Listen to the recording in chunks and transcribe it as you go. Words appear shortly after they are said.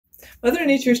Mother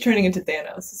Nature is turning into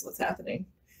Thanos is what's happening.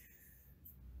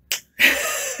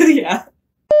 Yeah.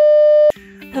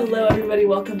 Hello, everybody.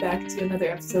 Welcome back to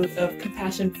another episode of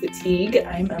Compassion Fatigue.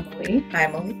 I'm Emily.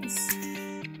 I'm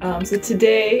Elise. So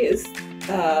today is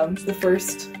the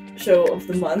first show of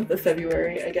the month of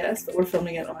February, I guess, but we're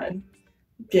filming it on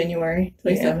January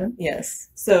 27th. Yeah. Yes.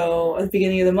 So at the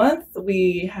beginning of the month,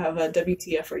 we have a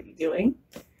WTF Are You Doing?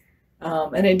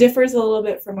 And it differs a little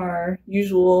bit from our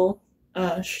usual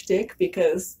shtick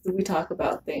because we talk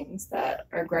about things that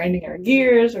are grinding our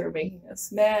gears or making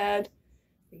us mad,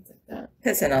 things like that.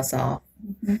 Pissing us off.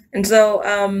 Mm-hmm. And so,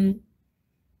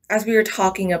 as we were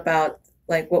talking about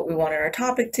like what we wanted our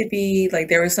topic to be, like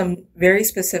there were some very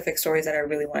specific stories that I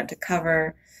really wanted to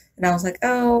cover. And I was like,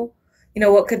 oh,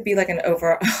 what could be like an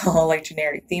overall like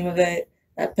generic theme of it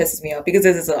that pisses me off, because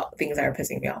this is things that are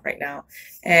pissing me off right now.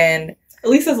 And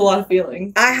Elise has a lot of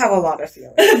feelings. I have a lot of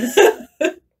feelings.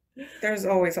 There's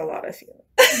always a lot of feelings.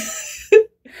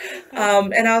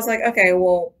 And I was like, okay,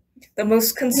 well, the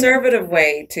most conservative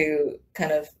way to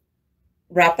kind of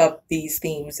wrap up these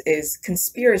themes is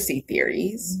conspiracy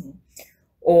theories, Mm-hmm.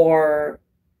 or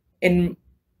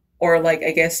like,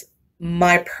 I guess,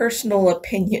 my personal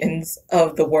opinions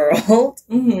of the world.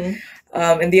 Mm-hmm.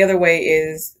 And the other way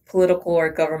is political or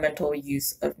governmental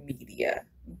use of media,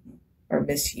 Mm-hmm. or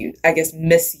misuse. I guess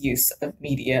misuse of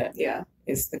media Yeah.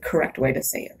 is the correct way to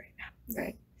say it right now.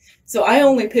 Right. So I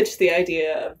only pitched the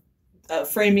idea of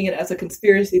framing it as a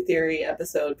conspiracy theory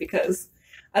episode because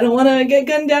I don't want to get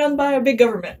gunned down by big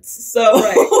governments. So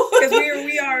Right,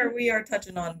 because we are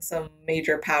touching on some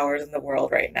major powers in the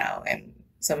world right now, and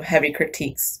some heavy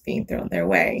critiques being thrown their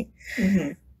way.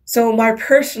 Mm-hmm. So my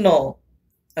personal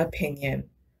opinion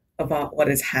about what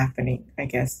is happening, I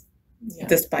guess, Yeah.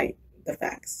 despite the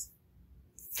facts.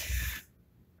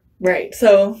 Right.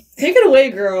 So take it away,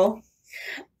 girl.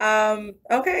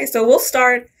 Okay, so we'll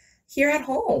start here at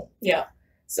home. Yeah.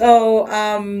 So,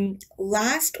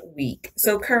 last week,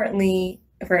 so currently,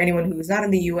 for anyone who's not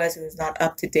in the U.S., who's not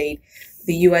up to date,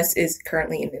 the U.S. is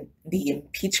currently in the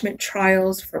impeachment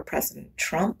trials for President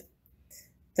Trump.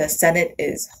 The Senate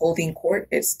is holding court.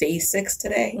 It's day 6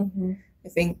 today. Mm-hmm. I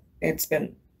think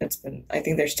I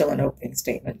think there's still an opening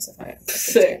statement. So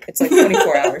Sick. It's like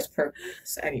 24 hours per,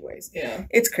 so anyways, Yeah.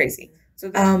 it's crazy. So,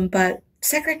 but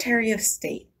Secretary of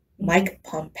State Mike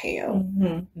Pompeo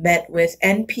Mm-hmm. met with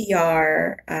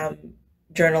NPR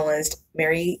journalist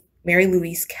Mary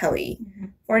Louise Kelly Mm-hmm.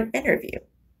 for an interview.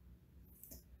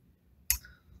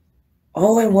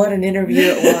 Oh, and what an interview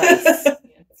it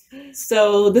was.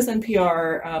 So this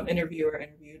NPR interviewer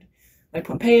interviewed Mike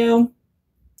Pompeo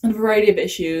on a variety of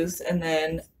issues, and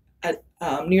then at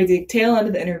near the tail end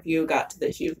of the interview got to the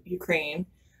issue of Ukraine,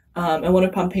 and one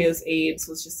of Pompeo's aides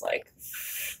was just like,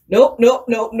 nope,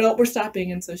 we're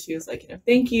stopping. And so she was like,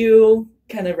 thank you,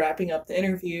 kind of wrapping up the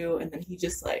interview, and then he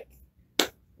just like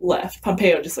left.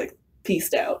 Pompeo just like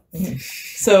peaced out. Mm-hmm.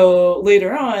 So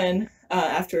later on,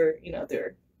 after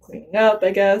they're cleaning up,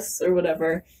 I guess, or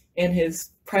whatever, in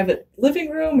his private living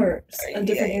room or a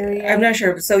different area. I'm not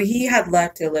sure. So he had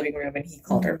left the living room and he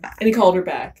called her back. And he called her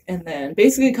back and then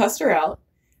basically cussed her out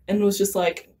and was just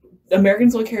like,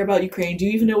 Americans don't care about Ukraine. Do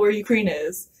you even know where Ukraine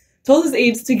is? Told his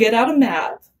aides to get out a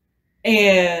map.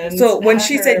 And so when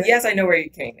she said, yes, I know where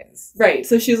Ukraine is. Right.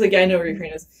 So she was like, yeah, I know where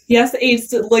Ukraine is. He asked the aides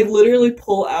to like literally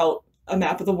pull out a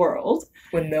map of the world.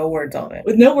 With no words on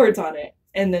it.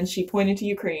 And then she pointed to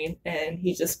Ukraine and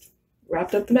he just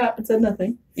wrapped up the map and said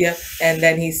nothing. Yep. And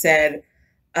then he said,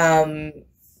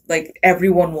 like,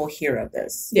 everyone will hear of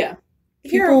this. Yeah.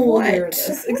 People will hear of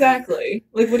this. Exactly.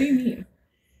 Like, what do you mean?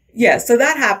 Yeah, so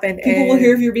that happened. People will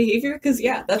hear of your behavior? Because,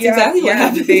 that's exactly what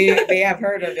happened. They have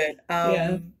heard of it.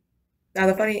 Yeah. Now,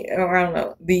 the funny, or I don't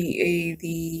know,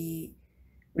 the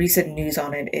recent news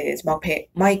on it is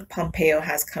Mike Pompeo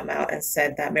has come out and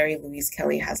said that Mary Louise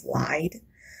Kelly has lied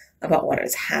about what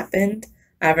has happened.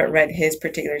 I haven't read his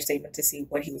particular statement to see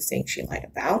what he was saying she lied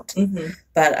about. Mm-hmm.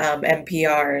 But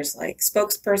NPR's like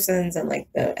spokespersons and like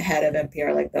the head of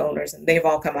NPR, like the owners, and they've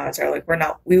all come out and said like,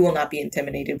 we will not be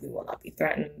intimidated, we will not be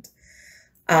threatened.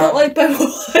 But like by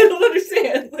what? I don't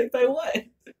understand. Like by what?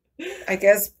 I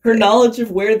guess her knowledge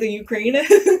of where the Ukraine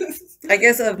is. I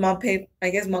guess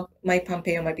Mike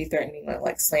Pompeo might be threatening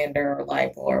like slander or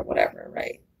libel or whatever,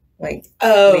 right? Like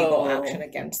legal action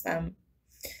against them.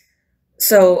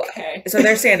 So, so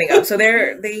they're standing up. So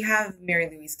they have Mary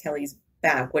Louise Kelly's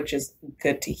back, which is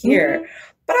good to hear. Mm-hmm.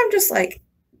 But I'm just like,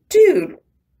 dude,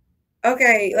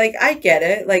 okay, like I get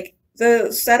it. Like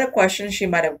the set of questions she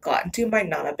might have gotten to might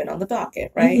not have been on the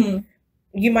docket, right? Mm-hmm.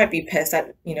 You might be pissed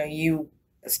that, you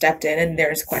stepped in and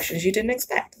there's questions you didn't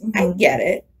expect. Mm-hmm. I get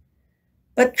it.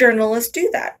 But journalists do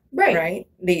that. Right.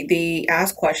 They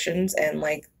ask questions and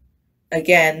like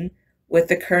again with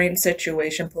the current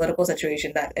situation, political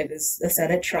situation that it is the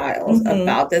Senate trials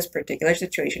about this particular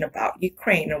situation about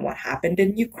Ukraine and what happened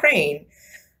in Ukraine.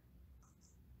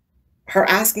 Her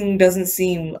asking doesn't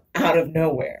seem out of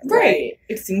nowhere. Right.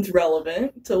 It seems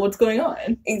relevant to what's going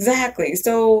on. Exactly.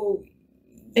 So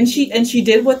and she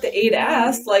did what the aide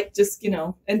asked, like just,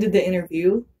 ended the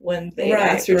interview when they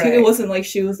asked her to. It wasn't like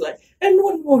she was like, and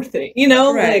one more thing,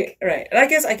 Right. And I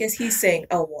guess he's saying,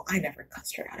 oh well, I never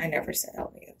cussed her out. I never said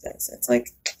any of this. It's like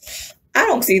I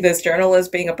don't see this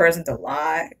journalist being a person to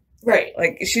lie. Right.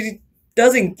 Like she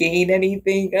doesn't gain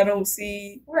anything. I don't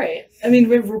see. Right. I mean,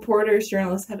 reporters,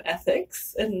 journalists have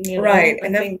ethics, and I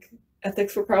think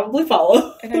ethics will probably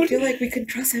follow. And I feel like we can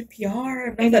trust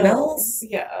NPR and nothing else.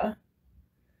 Yeah.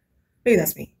 Maybe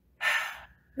that's me.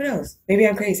 Who knows? Maybe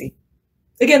I'm crazy.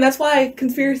 Again, that's why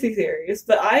conspiracy theories.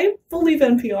 But I believe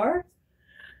NPR.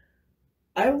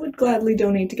 I would gladly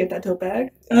donate to get that tote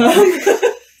bag.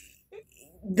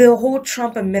 The whole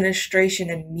Trump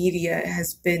administration and media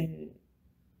has been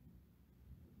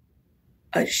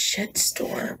a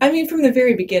shitstorm. I mean, from the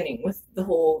very beginning with the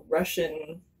whole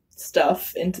Russian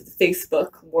stuff into the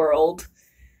Facebook world.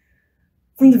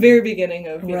 From the very beginning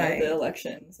of the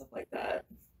election and stuff like that.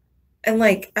 And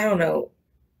like, I don't know,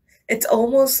 it's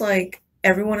almost like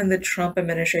everyone in the Trump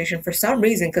administration, for some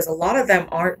reason, because a lot of them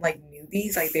aren't like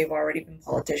newbies, like they've already been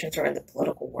politicians or in the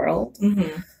political world,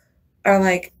 are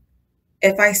like,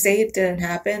 if I say it didn't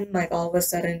happen, like all of a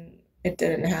sudden it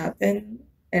didn't happen.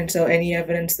 And so any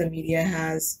evidence the media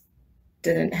has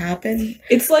didn't happen.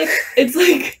 It's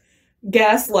like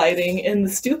gaslighting in the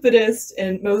stupidest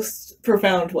and most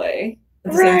profound way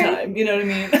at the same time. You know what I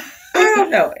mean? I don't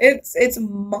know. It's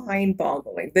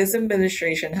mind-boggling. This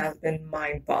administration has been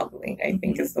mind-boggling, I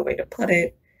think is the way to put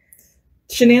it.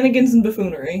 Shenanigans and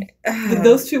buffoonery.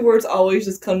 Those two words always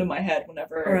just come to my head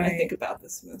whenever I think about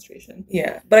this administration.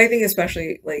 Yeah, but I think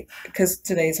especially, like, because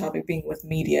today's topic being with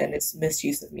media and its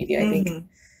misuse of media, I think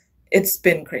it's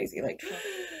been crazy. Like,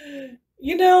 I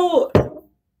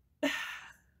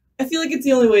feel like it's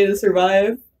the only way to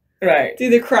survive. Right. To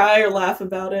either cry or laugh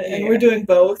about it, and we're doing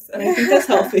both, and I think that's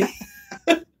healthy.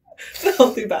 It's a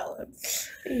healthy balance.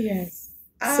 Yes.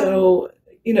 So,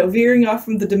 veering off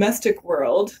from the domestic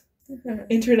world,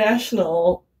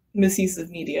 international misuse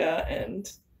of media,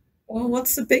 and... Well,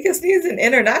 what's the biggest news in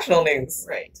international news?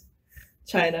 Right.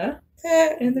 China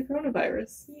and the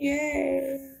coronavirus.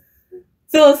 Yay.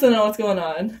 Fill us in on what's going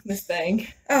on, Miss Bang.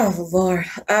 Oh, Lord.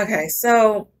 Okay,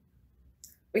 so...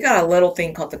 we got a little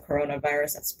thing called the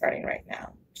coronavirus that's spreading right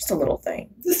now. Just a little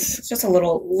thing. It's just a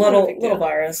little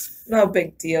virus. No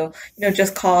big deal.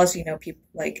 Just caused, people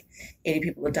like 80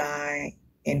 people to die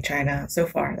in China so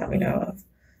far that we know of.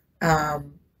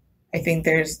 I think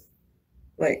there's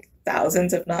like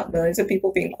thousands, if not millions of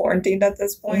people being quarantined at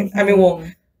this point. I mean, well,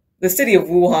 the city of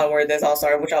Wuhan where this all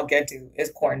started, which I'll get to, is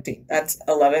quarantined. That's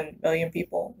 11 million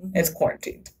people. It's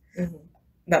quarantined.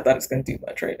 Not that it's going to do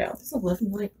much right now. It's 11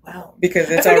 million. Wow. Because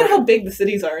it's I forget how big the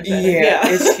cities are in China. Yeah,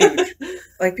 it's huge.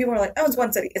 Like, people are like, oh, it's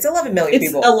one city. It's 11 million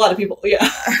people. It's a lot of people, yeah.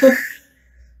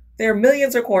 There are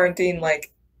millions are quarantined.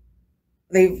 Like,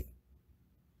 they've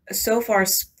so far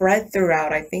spread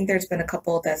throughout. I think there's been a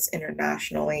couple of deaths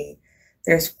internationally.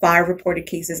 There's 5 reported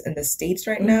cases in the States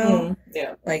right now.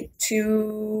 Yeah. Like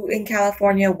 2 in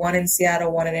California, 1 in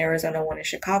Seattle, 1 in Arizona, 1 in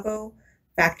Chicago.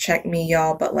 Fact check me,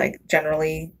 y'all, but like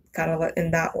generally kind of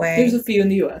in that way. There's a few in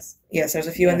the U.S. Yes, there's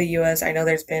a few in the U.S. I know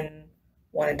there's been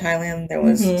 1 in Thailand. There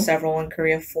was several in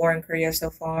Korea, 4 in Korea so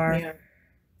far. Yeah.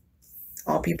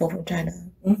 All people from China.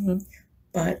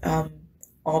 But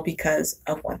all because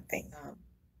of one thing.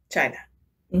 China.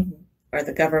 Or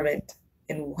the government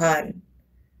in Wuhan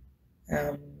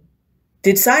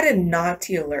decided not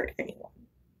to alert anyone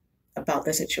about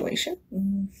the situation.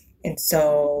 And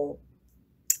so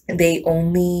they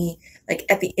only, like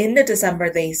at the end of December,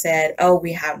 they said, oh,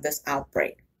 we have this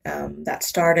outbreak that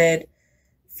started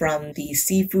from the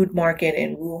seafood market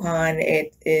in Wuhan.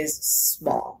 It is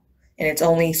small and it's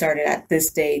only started at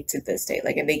this day to this day.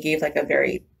 Like, and they gave like a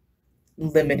very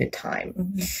limited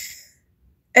time.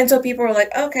 And so people were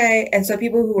like, okay. And so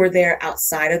people who were there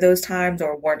outside of those times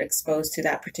or weren't exposed to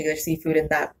that particular seafood in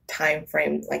that time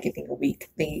frame, like I think a week,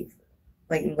 they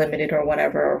like limited or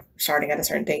whatever, or starting at a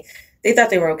certain date, they thought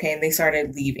they were okay and they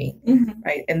started leaving,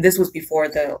 right? And this was before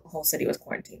the whole city was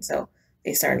quarantined. So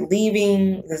they started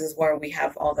leaving. This is where we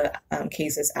have all the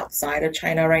cases outside of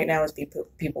China right now, as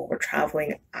people were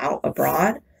traveling out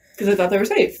abroad. Because they thought they were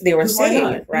safe. They were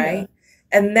safe, right? Yeah.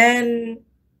 And then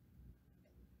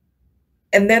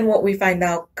And then what we find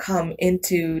out come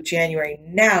into January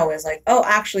now is like, oh,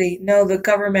 actually, no, the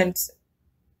government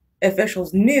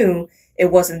officials knew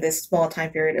it wasn't this small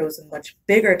time period. It was a much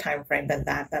bigger time frame than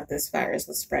that this virus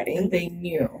was spreading. And they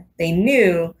knew. They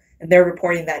knew, and they're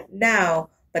reporting that now,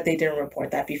 but they didn't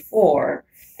report that before.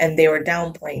 And they were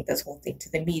downplaying this whole thing to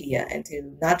the media and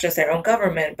to not just their own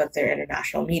government, but their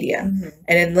international media. Mm-hmm.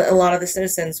 And then a lot of the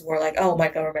citizens were like, oh, my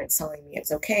government's telling me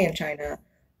it's okay in China,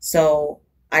 so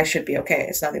I should be okay.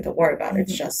 It's nothing to worry about. Mm-hmm.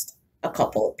 It's just a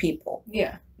couple of people.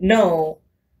 Yeah. No,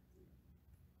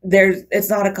 it's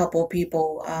not a couple of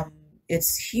people.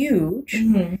 It's huge.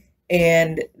 Mm-hmm.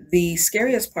 And the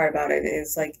scariest part about it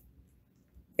is like,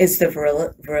 it's the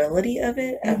virility of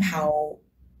it, mm-hmm. of how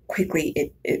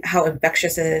quickly how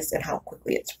infectious it is and how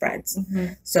quickly it spreads.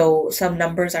 Mm-hmm. So some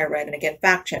numbers I read, and again,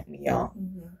 fact check me, y'all.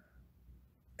 Mm-hmm.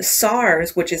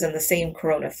 SARS, which is in the same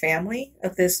corona family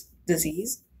of this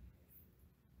disease,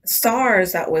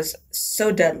 SARS that was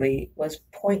so deadly was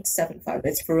 0.75.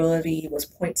 Its virility was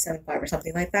 0.75 or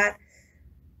something like that.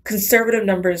 Conservative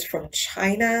numbers from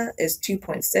China is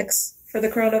 2.6 for the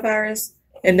coronavirus.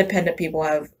 Independent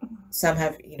people some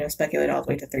have speculated all the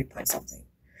way to 3 point something.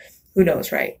 Who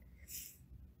knows, right?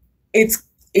 It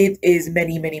is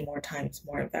many, many more times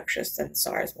more infectious than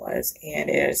SARS was, and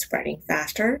it is spreading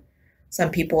faster.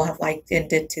 Some people have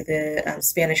likened it to the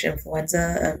Spanish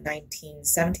influenza of 1918,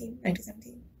 something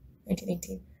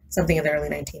in the early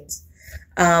 19s,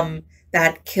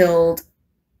 that killed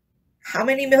how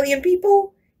many million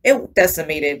people? It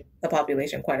decimated the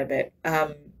population quite a bit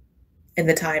in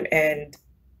the time, and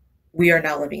we are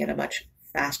now living in a much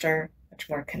faster, much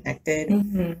more connected,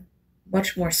 mm-hmm.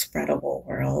 much more spreadable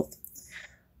world.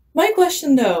 My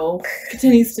question, though,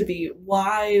 continues to be,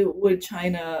 why would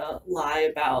China lie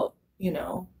about,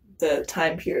 the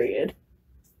time period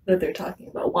that they're talking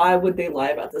about? Why would they lie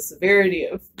about the severity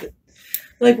of it?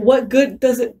 Like, what good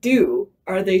does it do?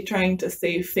 Are they trying to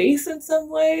save face in some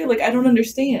way? Like, I don't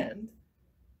understand.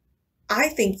 I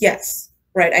think yes.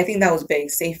 Right. I think that was big.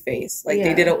 Save face. Like,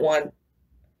 they didn't want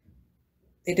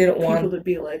people to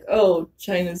be like, oh,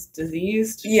 China's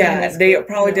diseased. Yeah, they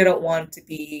probably didn't want to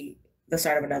be the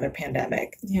start of another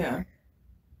pandemic. Yeah.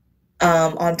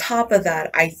 On top of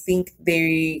that, I think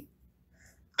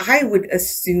I would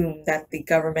assume that the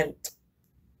government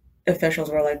officials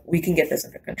were like, we can get this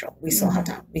under control. We still have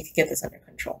time. We can get this under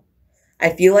control. I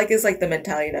feel like it's like the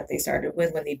mentality that they started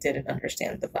with when they didn't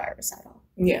understand the virus at all.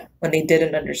 Yeah. When they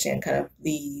didn't understand kind of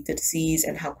the disease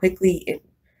and how quickly it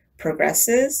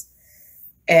progresses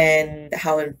and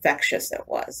how infectious it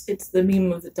was. It's the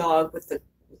meme of the dog with the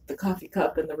coffee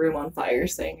cup in the room on fire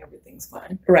saying everything's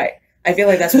fine. Right. I feel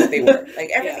like that's what they were. Like,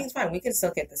 everything's fine. We can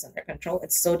still get this under control.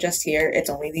 It's still just here. It's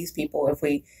only these people. If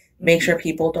we make sure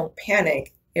people don't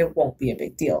panic, it won't be a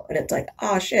big deal. And it's like,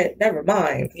 oh, shit, never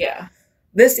mind. Yeah.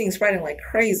 This thing's spreading like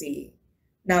crazy.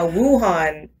 Now,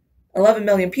 Wuhan, 11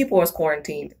 million people was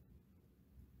quarantined.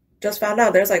 Just found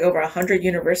out there's like over 100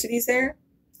 universities there.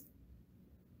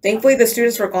 Thankfully, the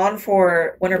students were gone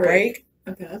for winter break.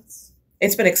 Okay.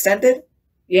 It's been extended.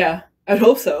 Yeah, I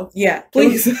hope so. Yeah.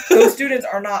 Please. Those students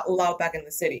are not allowed back in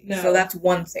the city. No. So that's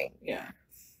one thing. Yeah.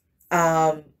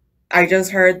 I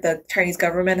just heard the Chinese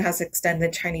government has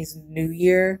extended Chinese New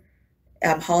Year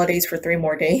holidays for 3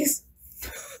 more days.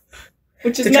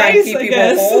 Which is nice, I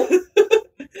guess. Home.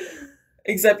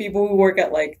 Except people who work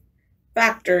at like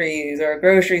factories or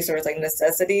grocery stores, like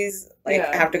necessities,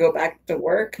 have to go back to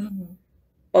work. Mm-hmm.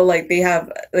 But like they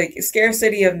have like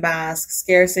scarcity of masks,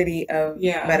 scarcity of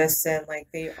medicine, like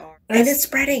they are, and it's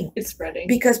spreading. It's spreading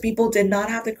because people did not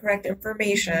have the correct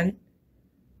information.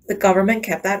 The government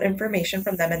kept that information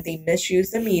from them, and they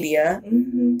misused the media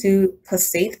to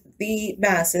placate the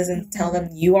masses and tell them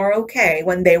you are okay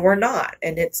when they were not,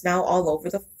 and it's now all over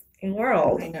the fucking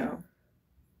world. I know,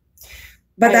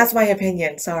 but that's my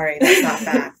opinion. Sorry, that's not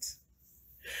fact.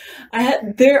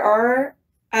 There are.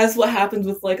 As what happens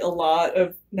with like a lot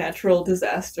of natural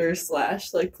disasters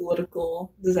 / like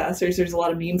political disasters, there's a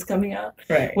lot of memes coming out.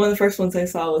 Right. One of the first ones I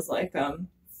saw was like,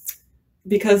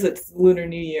 because it's Lunar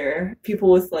New Year,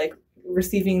 people with like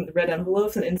receiving the red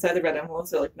envelopes, and inside the red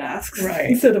envelopes are like masks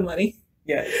instead of money.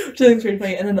 Yeah. Which I think is pretty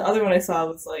funny. And then the other one I saw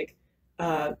was like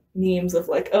memes of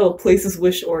like, oh, places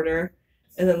wish order.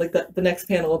 And then like the next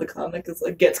panel of the comic is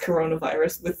like gets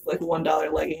coronavirus with like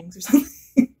 $1 leggings or something.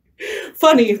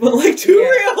 Funny, but like too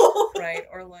real. Right.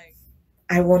 Or like,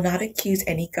 I will not accuse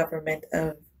any government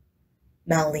of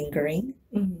malingering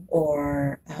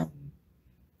or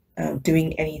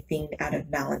doing anything out of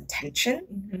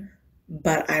malintention.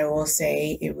 But I will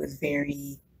say it was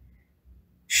very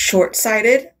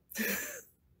short-sighted.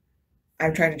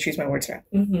 I'm trying to choose my words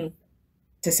right.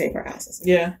 to save our asses.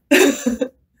 Yeah.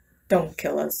 Don't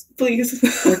kill us. Please.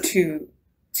 We're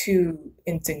two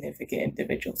insignificant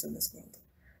individuals in this world.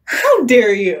 How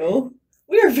dare you?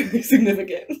 We are very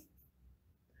significant.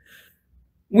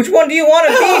 Which one do you want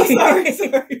to be?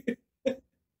 Sorry.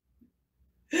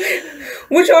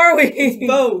 Which are we?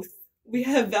 Both. We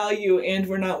have value and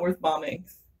we're not worth bombing.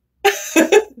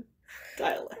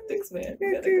 Dialectics, man.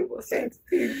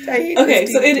 Okay,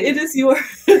 so it is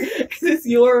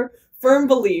your firm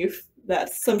belief that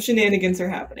some shenanigans are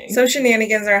happening. Some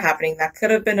shenanigans are happening that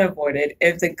could have been avoided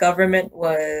if the government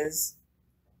was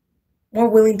more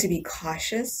willing to be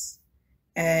cautious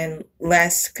and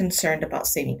less concerned about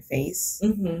saving face,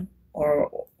 or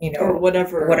or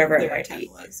whatever it might be.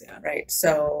 Was, yeah. Right.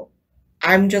 So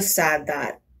I'm just sad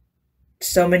that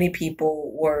so many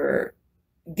people were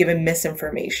given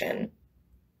misinformation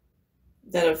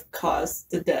that have caused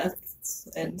the deaths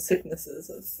and sicknesses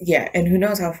of and who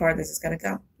knows how far this is going to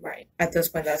go. Right. At this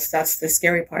point, that's the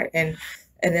scary part, and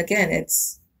again,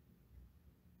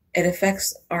 it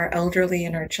affects our elderly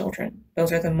and our children.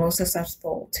 Those are the most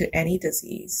susceptible to any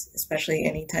disease, especially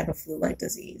any type of flu-like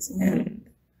disease. And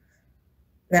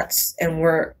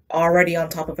we're already on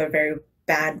top of a very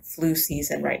bad flu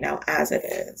season right now as it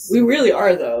is. We really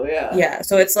are though, yeah. Yeah,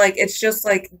 so it's just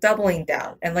like doubling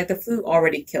down, and like the flu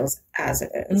already kills as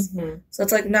it is. So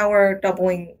it's like now we're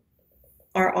doubling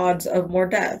our odds of more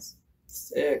deaths.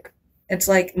 Sick. It's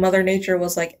like Mother Nature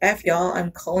was like, F y'all,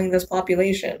 I'm culling this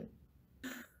population.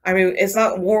 I mean, it's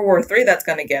not World War III that's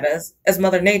gonna get us. It's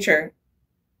Mother Nature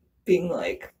being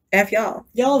like, F y'all.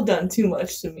 Y'all have done too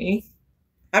much to me.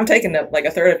 I'm taking like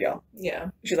a third of y'all. Yeah.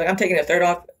 She's like, I'm taking a third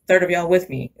of y'all with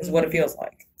me, is what it feels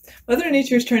like. Mother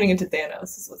Nature is turning into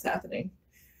Thanos, is what's happening.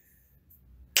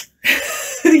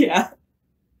 Yeah.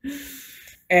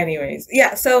 Anyways,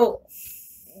 yeah, so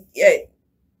yeah.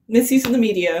 Misuse of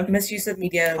media.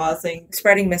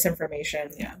 Spreading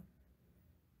misinformation. Yeah.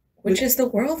 Which is the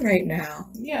world right now.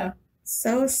 Yeah.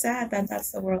 So sad that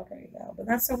that's the world right now. But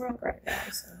that's the world right now.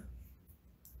 So.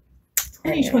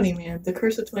 2020, man. The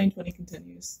curse of 2020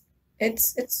 continues.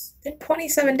 It's been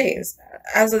 27 days.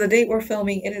 As of the date we're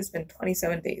filming, it has been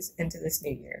 27 days into this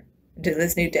new year. Into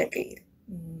this new decade.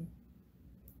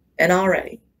 And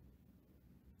already,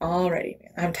 man,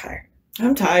 I'm tired.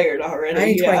 I'm tired already. I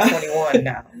need 2021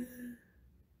 now.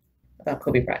 About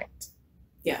Kobe Bryant.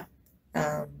 Yeah.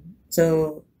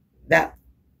 So that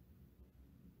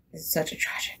is such a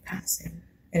tragic passing.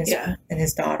 And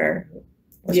his daughter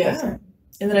was present.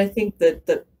 And then I think that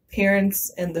the parents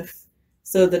and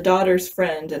the daughter's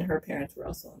friend and her parents were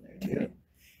also on there too.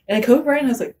 And Kobe Bryant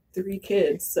has like 3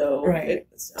 kids, so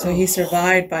so he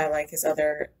survived by like his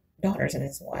other daughters and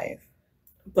his wife.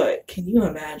 But can you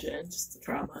imagine just the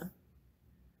trauma?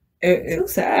 It's so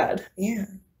sad. Yeah,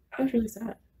 I was really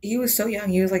sad. He was so young.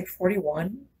 He was like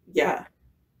 41. Yeah.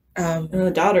 And the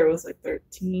daughter was like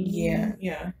 13. Yeah.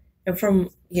 Yeah.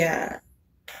 And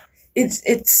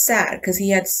it's sad because he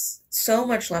had so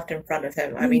much left in front of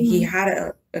him. I mean, he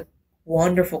had a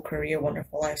wonderful career,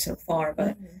 wonderful life so far,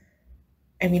 but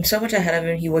I mean, so much ahead of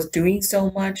him. He was doing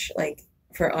so much, like,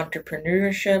 for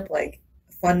entrepreneurship, like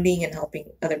funding and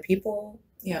helping other people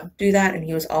do that. And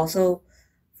he was also,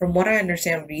 from what I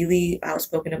understand, really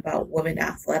outspoken about women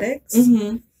athletics.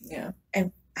 Yeah.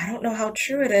 And I don't know how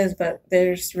true it is, but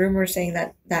there's rumors saying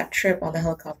that trip on the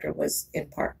helicopter was in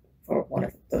part for one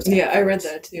of those. Yeah, I read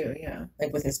that too. Yeah.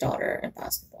 Like with his daughter and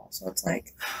basketball. So it's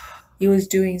like he was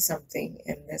doing something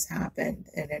and this happened,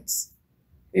 and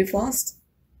we've lost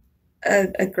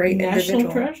a great national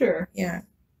individual. treasure. Yeah.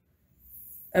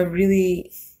 A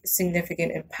really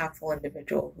significant, impactful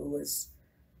individual who was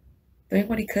doing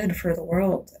what he could for the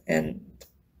world, and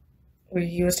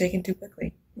he was taken too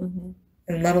quickly.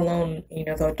 And let alone,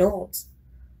 the adults,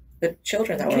 the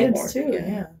children that were born. Too,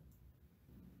 yeah.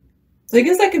 So I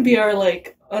guess that could be our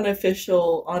like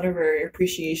unofficial honorary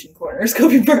appreciation corners,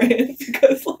 Kobe Bryant,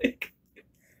 because like,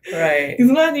 right, he's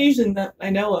not an Asian that I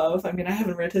know of. I mean, I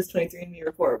haven't read his 23andMe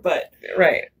report, but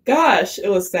gosh, it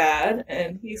was sad,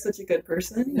 and he's such a good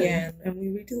person. Yeah, and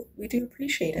we do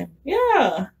appreciate him.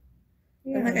 Yeah.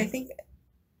 And like I think,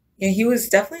 he was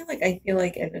definitely like, I feel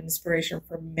like an inspiration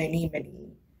for many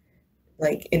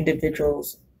like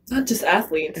individuals, not just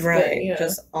athletes, right? But,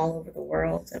 just all over the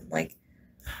world, and like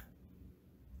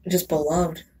just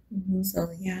beloved. So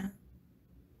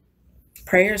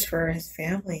prayers for his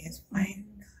family, his wife,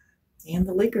 and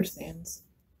the Lakers fans.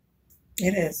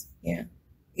 It is, I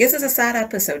guess it's a sad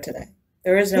episode today.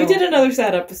 There is no. We did another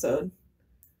sad episode.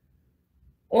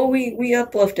 Well, we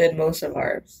uplifted most of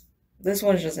ours. This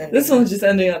one's just ending. This one's just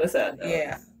ending on a sad note.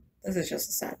 Yeah, this is just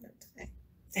a sad note today.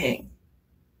 Dang.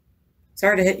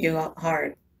 Sorry to hit you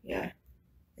hard. Yeah.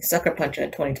 Sucker punch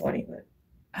at 2020, but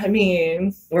I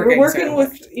mean, we're working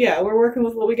with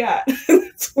what we got.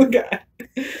 That's what we got.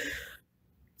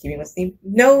 Keeping with theme.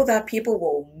 Know that people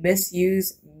will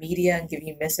misuse media and give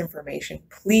you misinformation.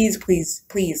 Please, please,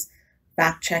 please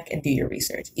fact check and do your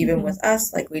research. Even with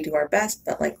us, like, we do our best,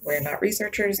 but like, we're not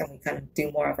researchers and we kind of do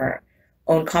more of our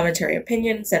own commentary,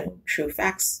 opinions, and true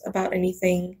facts about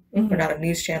anything. We're not a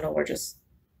news channel. We're just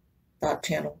thought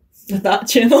channel. A thought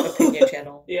channel. Opinion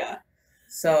channel. Yeah.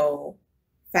 So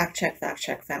fact check,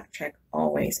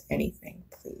 always, anything,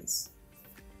 please.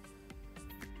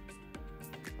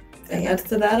 And that's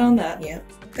to that on that. Yeah.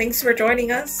 Thanks for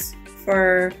joining us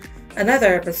for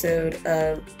another episode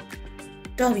of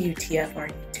WTF Are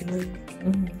You Doing?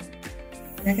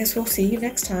 And I guess we'll see you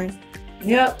next time.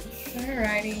 Yep.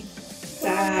 Alrighty.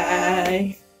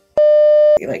 Bye.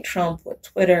 Like Trump with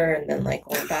Twitter, and then like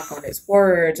going back on his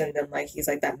words, and then like he's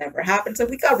like, that never happened. So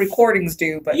we got recordings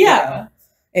due, but yeah,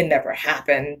 it never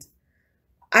happened.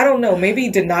 I don't know. Maybe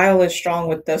denial is strong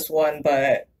with this one,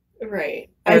 but right.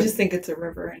 I just think it's a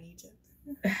river in Egypt.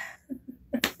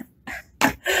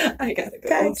 I gotta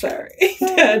go. I'm sorry.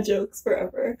 Dad jokes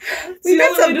forever. We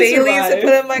got some Baileys to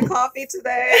put in my coffee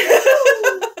today.